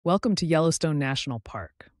Welcome to Yellowstone National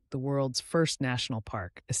Park, the world's first national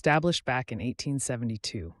park, established back in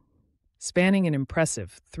 1872. Spanning an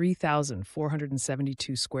impressive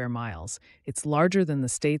 3,472 square miles, it's larger than the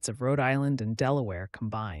states of Rhode Island and Delaware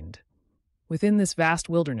combined. Within this vast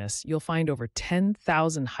wilderness, you'll find over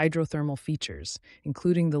 10,000 hydrothermal features,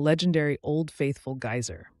 including the legendary Old Faithful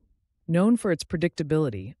geyser. Known for its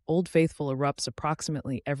predictability, Old Faithful erupts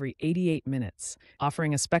approximately every 88 minutes,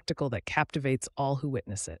 offering a spectacle that captivates all who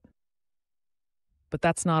witness it. But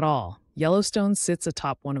that's not all. Yellowstone sits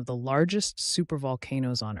atop one of the largest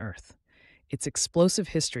supervolcanoes on Earth. Its explosive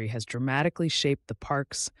history has dramatically shaped the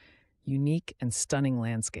park's unique and stunning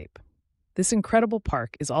landscape. This incredible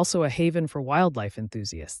park is also a haven for wildlife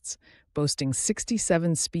enthusiasts, boasting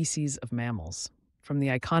 67 species of mammals. From the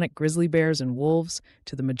iconic grizzly bears and wolves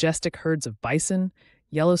to the majestic herds of bison,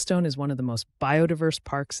 Yellowstone is one of the most biodiverse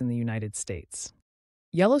parks in the United States.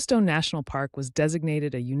 Yellowstone National Park was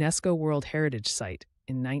designated a UNESCO World Heritage Site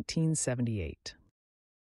in 1978.